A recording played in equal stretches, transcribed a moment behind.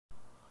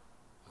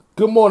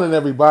Good morning,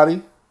 everybody.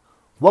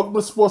 Welcome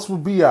to Sports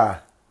with BI.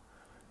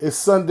 It's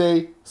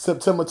Sunday,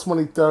 September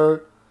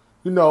 23rd.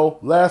 You know,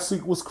 last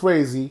week was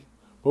crazy,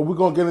 but we're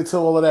going to get into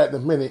all of that in a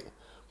minute.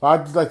 But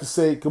I'd just like to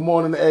say good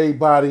morning to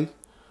everybody.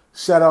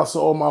 Shout out to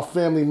all my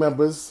family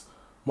members,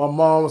 my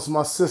moms,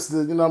 my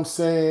sister, you know what I'm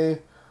saying?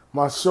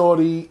 My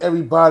shorty,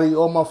 everybody,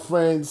 all my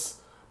friends,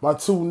 my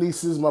two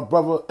nieces, my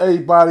brother,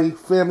 everybody,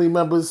 family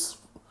members,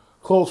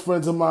 close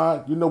friends of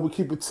mine. You know, we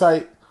keep it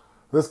tight.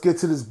 Let's get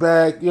to this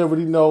bag. You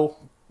already know.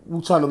 We're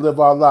trying to live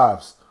our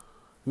lives.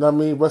 You know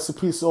what I mean? Rest in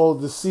peace to all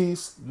the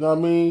deceased. You know what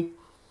I mean?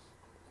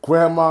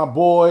 Grandma,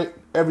 Boyd,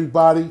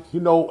 everybody. You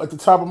know, at the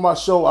top of my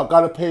show, I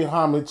got to pay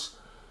homage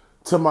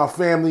to my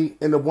family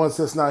and the ones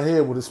that's not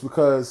here with us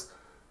because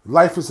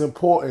life is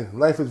important.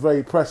 Life is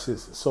very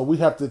precious. So we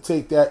have to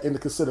take that into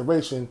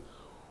consideration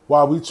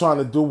while we trying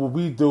to do what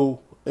we do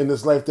in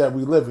this life that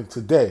we live in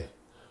today.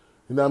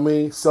 You know what I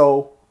mean?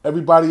 So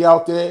everybody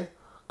out there,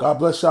 God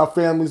bless y'all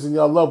families and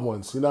y'all loved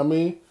ones. You know what I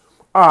mean?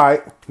 All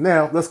right,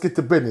 now let's get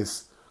to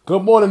business.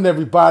 Good morning,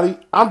 everybody.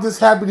 I'm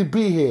just happy to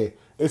be here.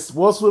 It's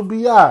Sports with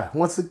BI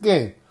once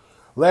again.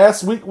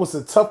 Last week was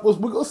a tough week.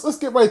 Let's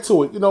get right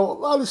to it. You know, a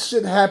lot of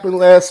shit happened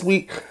last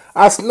week.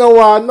 I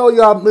know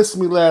y'all missed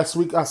me last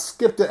week. I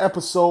skipped the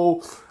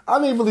episode.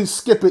 I didn't really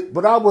skip it,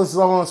 but I was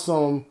on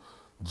some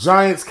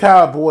Giants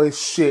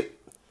Cowboys shit.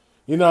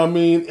 You know what I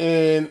mean?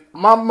 And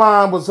my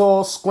mind was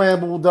all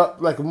scrambled up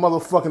like a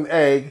motherfucking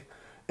egg.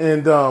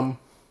 And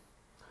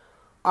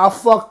I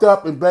fucked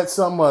up and bet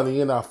some money,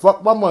 and I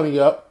fucked my money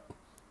up. You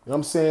know what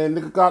I'm saying?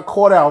 Nigga got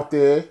caught out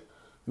there. You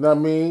know what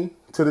I mean?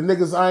 To the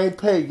niggas I ain't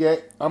paid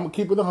yet, I'm going to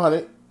keep it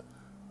 100.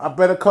 I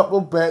bet a couple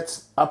of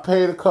bets. I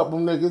paid a couple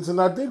of niggas,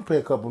 and I did pay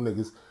a couple of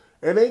niggas.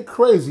 It ain't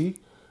crazy.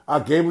 I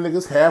gave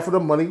niggas half of the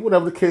money,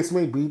 whatever the case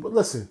may be. But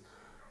listen,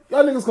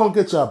 y'all niggas going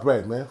to get y'all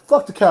bread, man.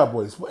 Fuck the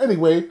Cowboys. But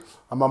anyway,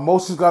 my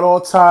emotions got all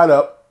tied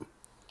up.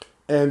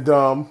 And,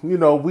 you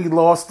know, we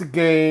lost the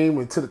game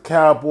and to the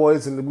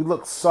Cowboys, and we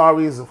looked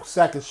sorry as a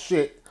sack of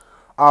shit.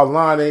 Our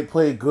line ain't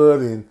played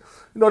good, and,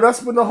 you know,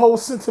 that's been the whole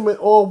sentiment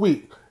all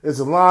week. Is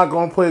the line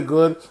going to play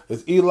good?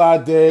 Is Eli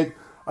dead?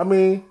 I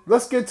mean,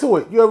 let's get to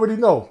it. You already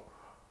know.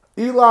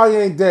 Eli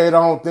ain't dead,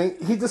 I don't think.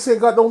 He just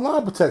ain't got no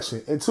line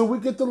protection. Until we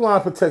get the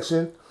line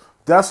protection,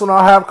 that's when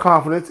I'll have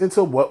confidence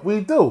into what we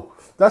do.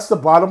 That's the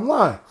bottom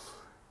line.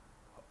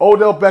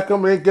 Odell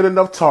Beckham ain't get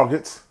enough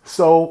targets,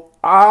 so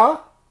I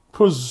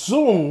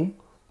presume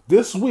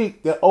this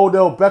week that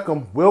Odell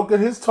Beckham will get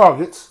his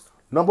targets,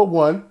 number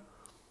one,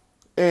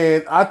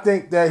 and I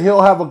think that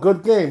he'll have a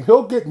good game.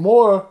 He'll get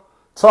more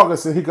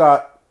targets than he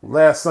got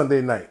last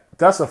Sunday night.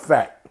 That's a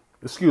fact.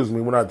 Excuse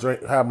me when I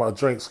have my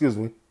drink. Excuse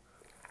me.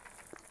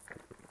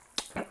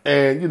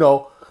 And you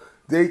know,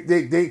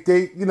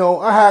 they you know,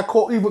 I had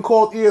even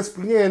called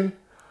ESPN,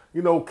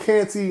 you know,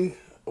 Canty,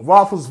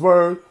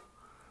 Roethlisberger.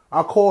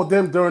 I called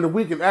them during the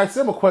week and asked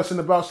them a question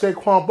about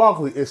Saquon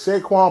Barkley. Is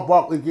Saquon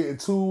Barkley getting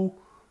too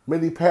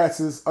many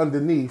passes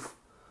underneath?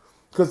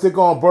 Because they're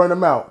going to burn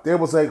him out. They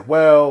was like,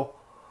 well,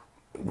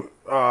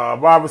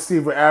 wide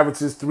receiver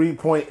averages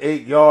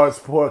 3.8 yards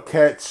per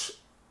catch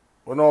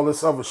and all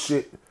this other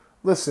shit.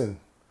 Listen,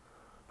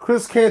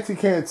 Chris Canty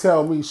can't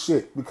tell me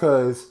shit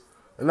because,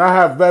 and I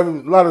have a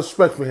lot of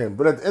respect for him,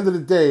 but at the end of the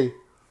day,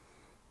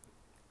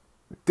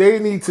 they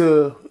need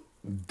to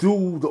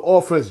do the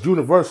offense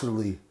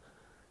universally.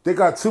 They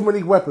got too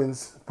many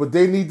weapons, but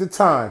they need the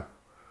time.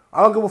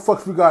 I don't give a fuck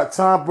if we got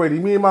Tom Brady.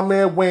 Me and my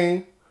man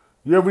Wayne,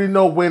 you already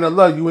know Wayne, I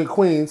love you in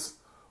Queens,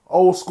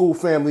 old school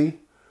family.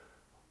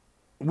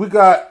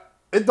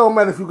 It don't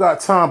matter if you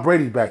got Tom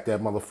Brady back there,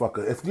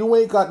 motherfucker. If you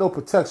ain't got no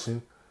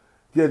protection,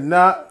 you're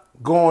not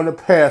going to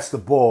pass the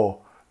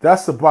ball.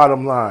 That's the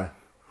bottom line.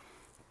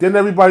 Then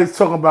everybody's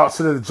talking about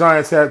so the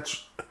Giants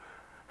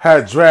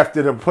had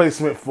drafted a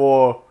replacement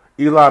for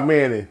Eli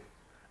Manning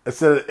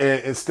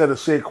instead of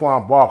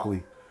Saquon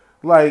Barkley.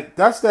 Like,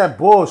 that's that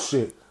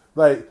bullshit.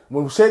 Like,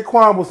 when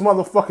Saquon was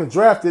motherfucking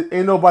drafted,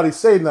 ain't nobody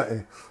say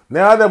nothing.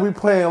 Now that we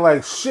playing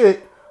like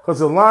shit, because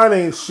the line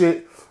ain't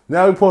shit,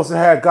 now we supposed to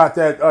have got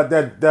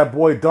that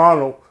boy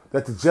Donald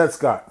that the Jets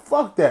got.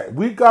 Fuck that.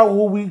 We got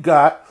who we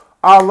got.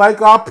 I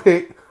like our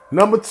pick.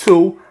 Number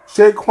 2,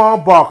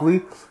 Saquon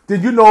Barkley.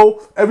 Did you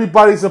know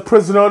everybody's a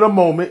prisoner of the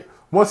moment?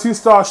 Once he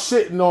starts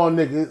shitting on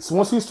niggas,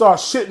 once he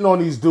starts shitting on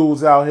these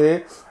dudes out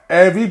here,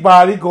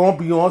 everybody gonna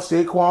be on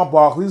Saquon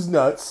Barkley's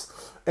nuts.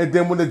 And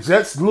then when the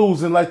Jets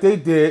losing like they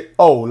did,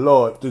 oh,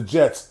 Lord, the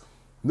Jets.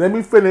 Let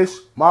me finish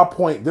my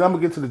point. Then I'm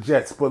going to get to the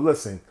Jets. But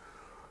listen.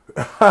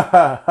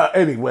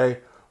 Anyway,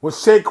 when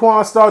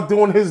Saquon start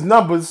doing his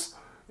numbers,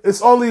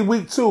 it's only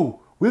week 2.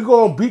 We're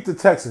going to beat the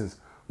Texans.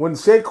 When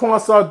Saquon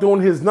start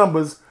doing his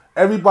numbers,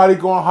 everybody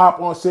going to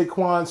hop on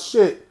Saquon's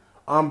shit.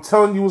 I'm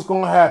telling you what's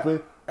going to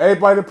happen.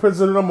 Everybody the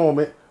prisoner of the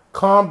moment.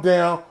 Calm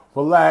down.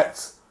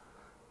 Relax.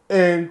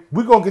 And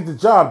we're going to get the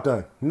job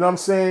done. You know what I'm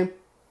saying?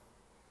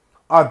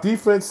 Our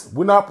defense,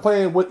 we're not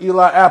playing with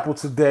Eli Apple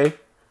today.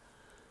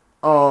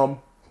 But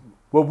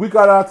we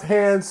got our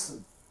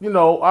hands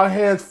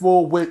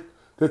full with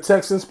the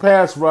Texans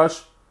pass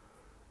rush.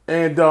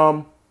 And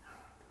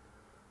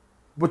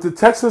But the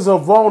Texans are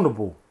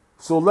vulnerable.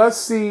 So let's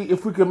see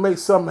if we can make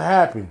something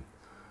happen.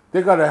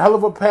 They got a hell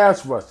of a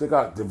pass rush. They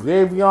got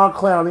Davion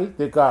Clowney.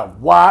 They got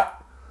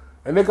Watt,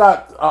 and they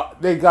got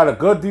a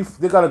good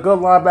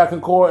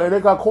linebacking core, and they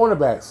got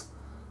cornerbacks.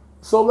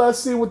 So let's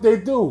see what they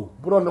do.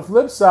 But on the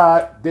flip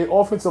side, their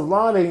offensive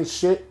line ain't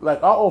shit.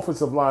 Like our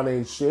offensive line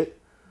ain't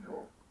shit.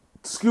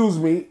 Excuse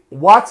me.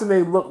 Watson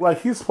ain't look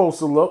like he's supposed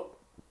to look.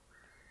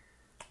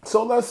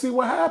 So let's see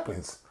what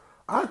happens.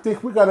 I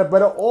think we got a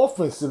better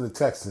offense than the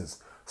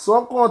Texans. So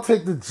I'm going to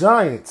take the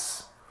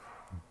Giants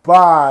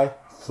by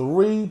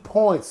 3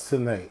 points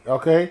tonight,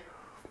 okay?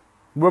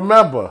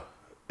 Remember,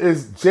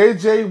 is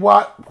J.J.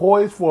 Watt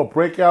poised for a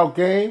breakout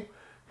game?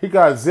 He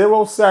got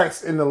 0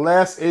 sacks in the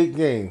last 8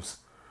 games.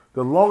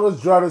 The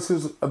longest drought is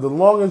his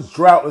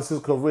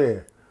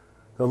career.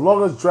 The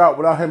longest drought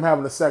without him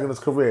having a sack in his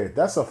career.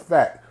 That's a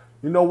fact.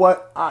 You know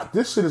what?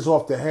 This shit is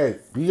off the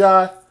head.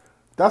 B.I.,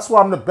 that's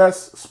why I'm the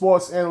best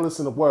sports analyst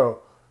in the world.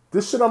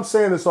 This shit I'm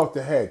saying is off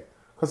the head.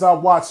 Because I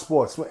watch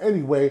sports. But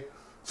anyway,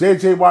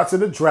 J.J. Watt's in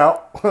the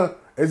drought.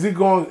 Is he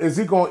going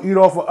to eat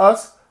off of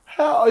us?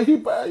 Hell, he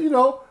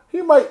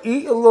might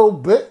eat a little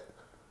bit.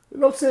 You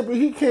know what I'm saying? But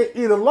he can't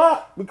eat a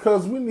lot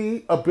because we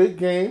need a big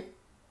game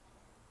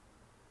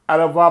out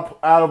of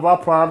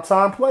our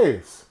primetime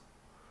players.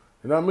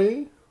 You know what I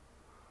mean?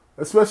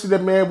 Especially the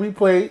man we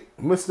played,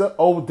 Mr.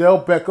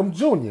 Odell Beckham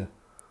Jr.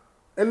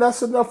 And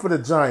that's enough for the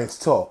Giants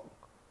talk.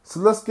 So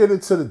let's get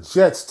into the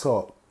Jets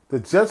talk. The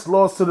Jets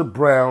lost to the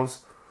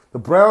Browns. The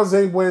Browns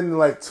ain't winning in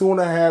like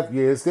 2.5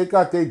 years. They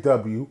got their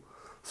W.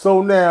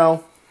 So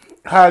now,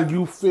 how do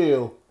you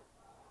feel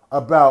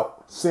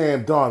about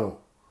Sam Darnold?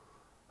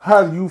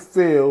 How do you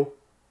feel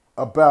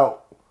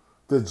about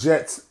the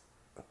Jets?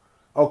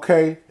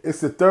 Okay,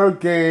 it's the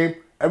third game.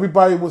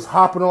 Everybody was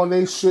hopping on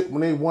their shit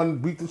when they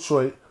beat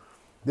Detroit.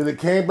 Then it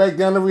came back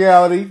down to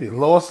reality. They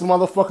lost to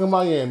motherfucking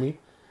Miami.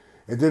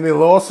 And then they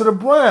lost to the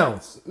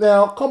Browns.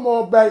 Now, come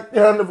on back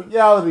down to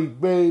reality,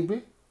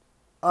 baby.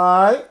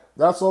 Alright?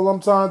 That's all I'm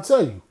trying to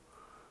tell you.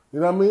 You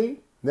know what I mean?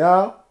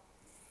 Now,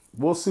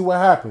 we'll see what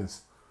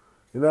happens.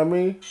 You know what I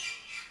mean?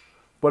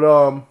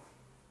 But,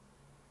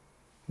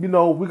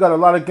 we got a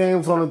lot of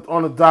games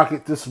on the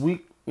docket this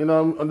week. You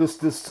know, on this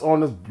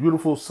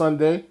beautiful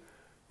Sunday.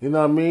 You know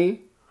what I mean?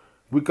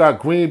 We got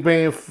Green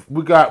Bay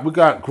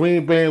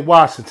and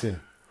Washington.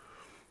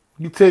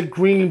 You take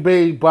Green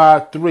Bay by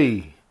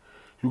 3.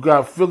 You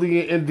got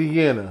Philly and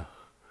Indiana.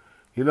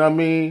 You know what I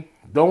mean?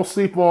 Don't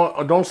sleep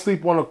on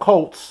the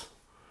Colts.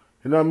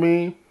 You know what I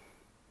mean?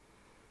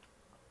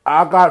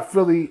 I got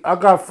Philly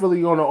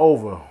on the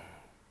over.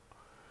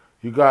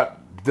 You got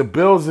the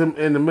Bills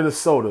in the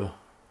Minnesota.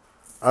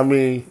 I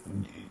mean,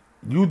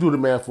 you do the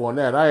math on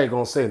that. I ain't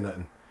gonna say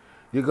nothing.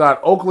 You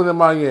got Oakland and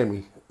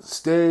Miami.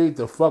 Stay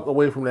the fuck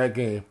away from that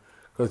game.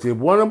 Because you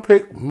want to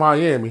pick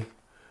Miami.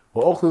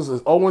 Well, Oakland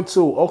is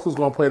 0-2. Oakland's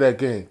gonna play that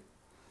game.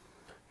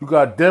 You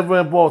got Denver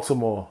and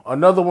Baltimore.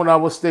 Another one I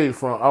would stay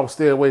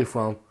away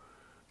from.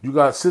 You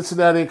got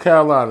Cincinnati and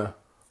Carolina.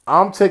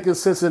 I'm taking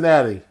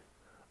Cincinnati.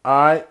 All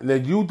right? And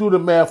then you do the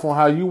math on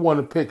how you want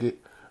to pick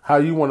it, how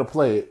you want to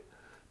play it.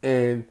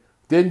 And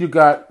then you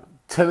got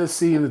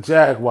Tennessee and the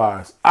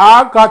Jaguars.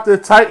 I got the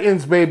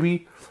Titans,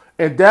 baby.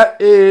 And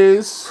that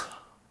is,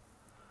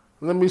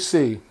 let me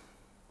see.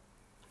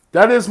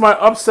 That is my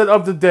upset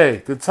of the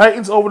day. The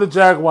Titans over the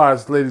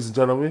Jaguars, ladies and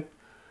gentlemen.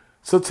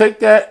 So take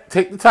that.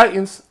 Take the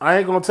Titans. I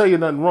ain't going to tell you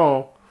nothing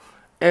wrong.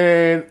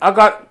 And I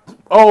got,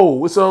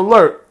 it's an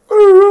alert.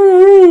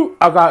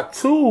 I got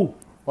two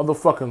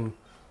motherfucking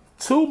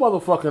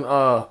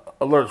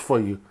alerts for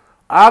you.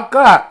 I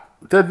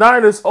got the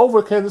Niners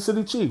over Kansas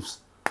City Chiefs.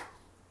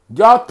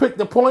 Y'all pick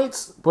the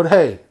points, but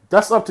hey,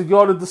 that's up to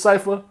y'all to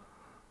decipher.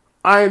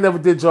 I ain't never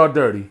did y'all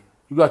dirty.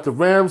 You got the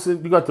Rams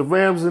and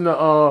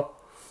the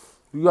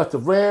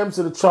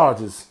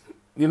Chargers.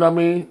 You know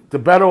what I mean? The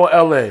Battle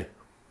of LA.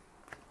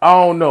 I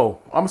don't know.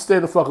 I'm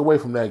staying the fuck away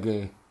from that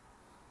game.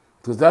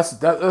 Cause that's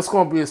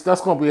gonna be a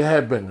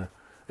headbanger.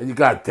 And you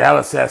got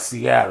Dallas at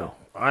Seattle.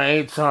 I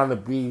ain't trying to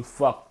be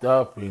fucked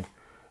up and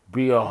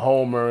be a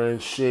homer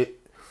and shit.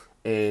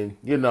 And,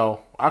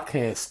 I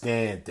can't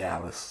stand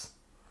Dallas.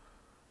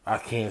 I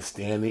can't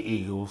stand the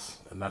Eagles.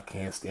 And I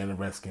can't stand the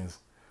Redskins.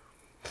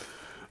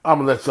 I'm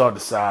going to let y'all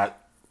decide.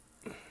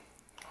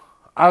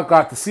 I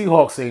got the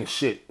Seahawks ain't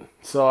shit.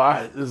 So,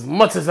 as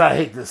much as I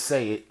hate to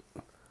say it,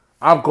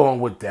 I'm going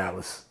with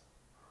Dallas.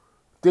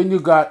 Then you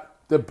got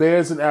the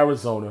Bears in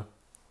Arizona.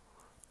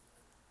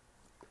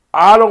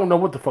 I don't know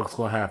what the fuck's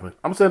going to happen.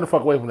 I'm staying the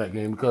fuck away from that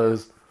game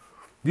because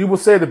you would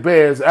say the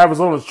Bears,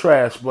 Arizona's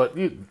trash, but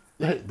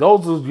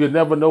those are your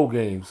never know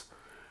games.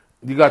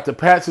 You got the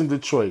Pats in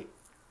Detroit.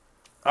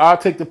 I'll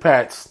take the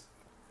Pats.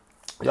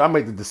 Y'all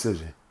make the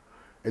decision.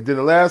 And then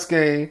the last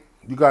game,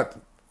 you got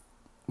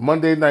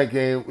Monday night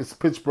game. It's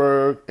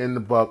Pittsburgh and the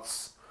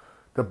Bucks.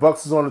 The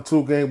Bucks is on a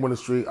 2-game winning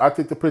streak. I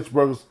think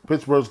Pittsburgh's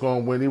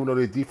going to win, even though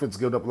their defense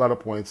gave up a lot of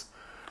points.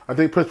 I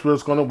think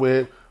Pittsburgh's going to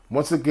win.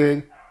 Once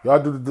again,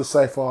 y'all do the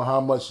decipher on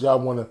how much y'all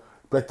want to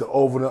bet the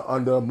over and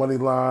under, money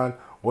line,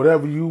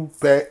 whatever you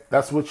bet,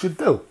 that's what you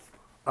do.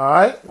 All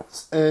right,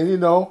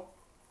 and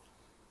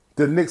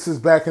the Knicks is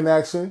back in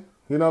action.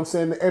 You know what I'm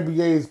saying? The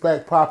NBA is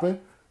back popping.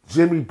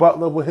 Jimmy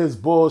Butler with his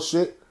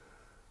bullshit.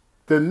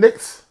 The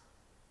Knicks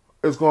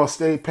is gonna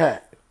stay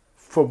packed,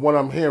 from what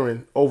I'm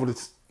hearing over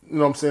the,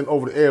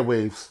 over the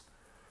airwaves.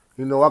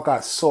 I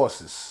got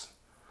sources,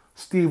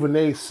 Stephen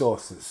A.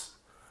 sources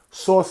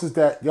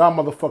that y'all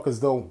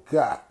motherfuckers don't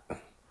got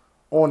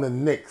on the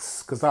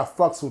Knicks, because I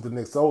fucks with the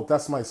Knicks. Oh,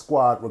 that's my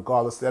squad,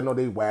 regardless. I know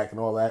they whack and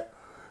all that.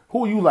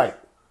 Who you like?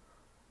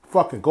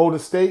 Fucking Golden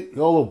State?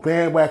 Y'all little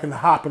bandwagon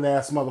hopping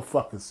ass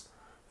motherfuckers.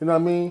 You know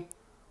what I mean?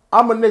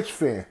 I'm a Knicks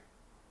fan.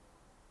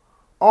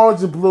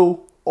 Orange and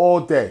blue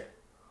all day.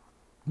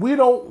 We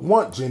don't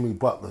want Jimmy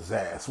Butler's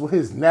ass with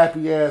his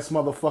nappy ass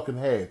motherfucking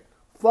head.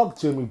 Fuck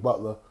Jimmy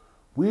Butler.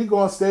 We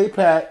gonna stay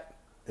packed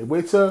and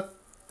wait till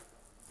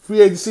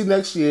free agency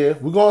next year.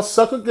 We're gonna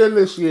suck again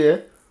this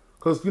year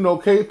because,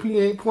 KP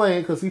ain't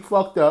playing because he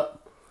fucked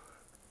up.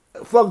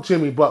 Fuck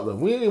Jimmy Butler.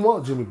 We ain't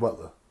want Jimmy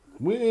Butler.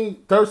 We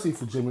ain't thirsty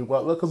for Jimmy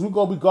Butler because we're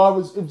gonna be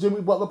garbage if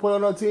Jimmy Butler play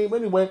on our team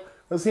anyway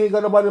because he ain't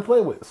got nobody to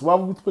play with. So why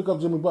would we pick up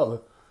Jimmy Butler?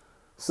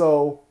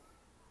 So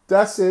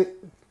that's it.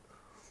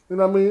 You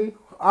know what I mean?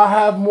 I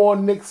have more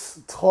Knicks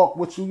talk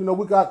with you.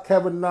 We got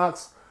Kevin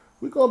Knox.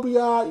 We're going to be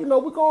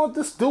we're going to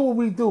just do what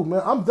we do,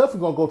 man. I'm definitely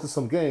going to go to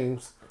some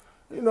games,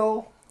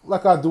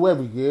 like I do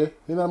every year.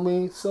 You know what I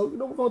mean? So,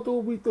 we're going to do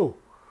what we do.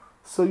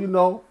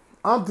 So,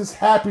 I'm just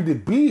happy to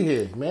be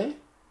here, man.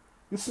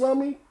 You see what I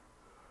mean?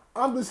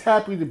 I'm just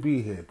happy to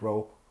be here,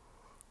 bro.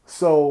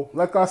 So,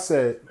 like I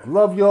said, I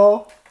love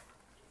y'all.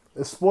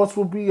 It's Sports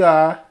with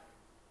B.I.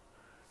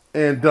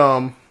 And,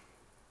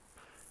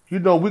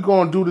 we're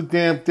going to do the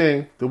damn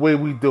thing the way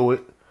we do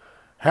it.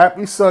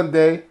 Happy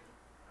Sunday.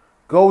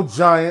 Go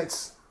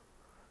Giants.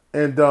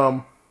 And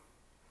the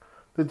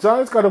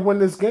Giants got to win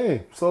this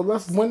game. So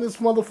let's win this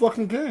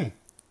motherfucking game.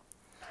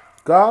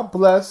 God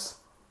bless.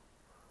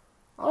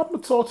 I'm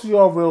going to talk to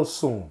y'all real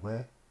soon,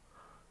 man.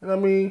 You know what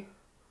I mean?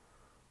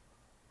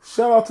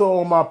 Shout out to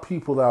all my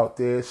people out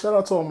there. Shout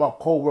out to all my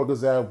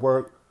co-workers at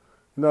work.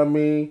 You know what I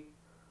mean?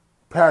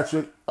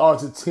 Patrick,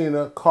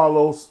 Argentina,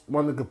 Carlos,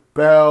 Monica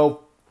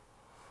Bell,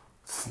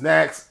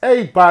 Snacks,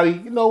 everybody.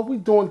 We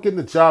getting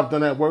the job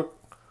done at work.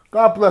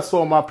 God bless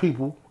all my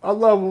people. I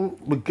love them.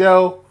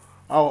 Miguel,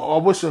 I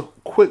wish a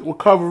quick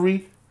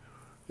recovery.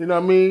 You know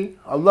what I mean?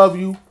 I love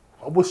you.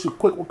 I wish you a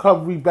quick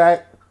recovery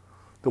back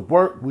to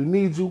work. We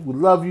need you. We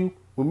love you.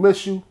 We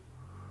miss you.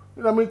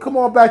 You know what I mean? Come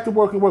on back to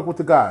work and work with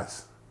the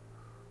guys.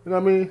 You know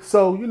what I mean?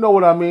 So, you know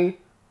what I mean.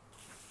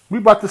 We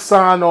about to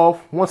sign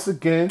off once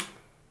again.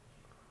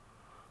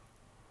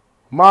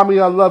 Mommy,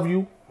 I love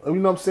you. You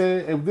know what I'm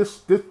saying?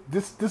 If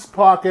this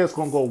podcast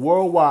gonna go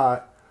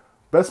worldwide,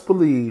 best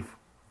believe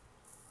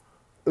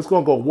it's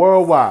gonna go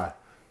worldwide.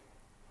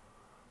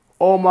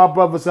 All my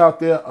brothers out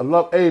there, I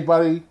love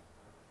everybody.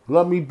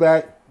 Love me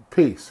back.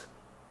 Peace.